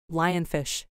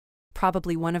Lionfish.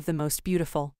 Probably one of the most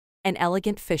beautiful and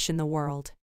elegant fish in the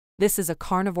world. This is a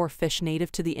carnivore fish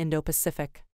native to the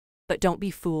Indo-Pacific. But don't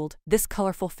be fooled, this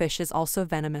colorful fish is also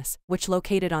venomous, which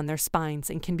located on their spines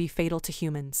and can be fatal to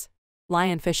humans.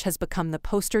 Lionfish has become the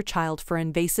poster child for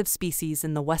invasive species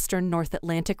in the western North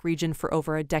Atlantic region for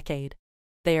over a decade.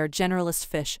 They are generalist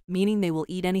fish, meaning they will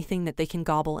eat anything that they can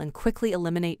gobble and quickly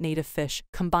eliminate native fish,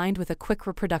 combined with a quick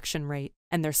reproduction rate,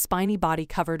 and their spiny body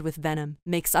covered with venom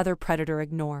makes other predator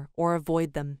ignore or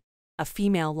avoid them. A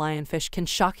female lionfish can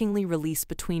shockingly release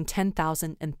between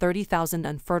 10,000 and 30,000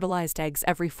 unfertilized eggs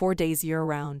every 4 days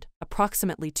year-round,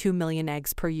 approximately 2 million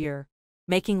eggs per year,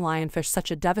 making lionfish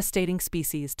such a devastating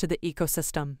species to the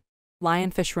ecosystem.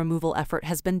 Lionfish removal effort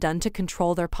has been done to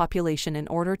control their population in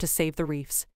order to save the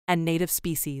reefs and native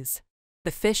species.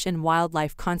 The Fish and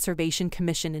Wildlife Conservation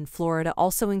Commission in Florida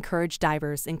also encouraged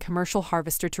divers and commercial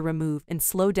harvesters to remove and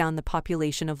slow down the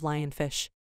population of lionfish.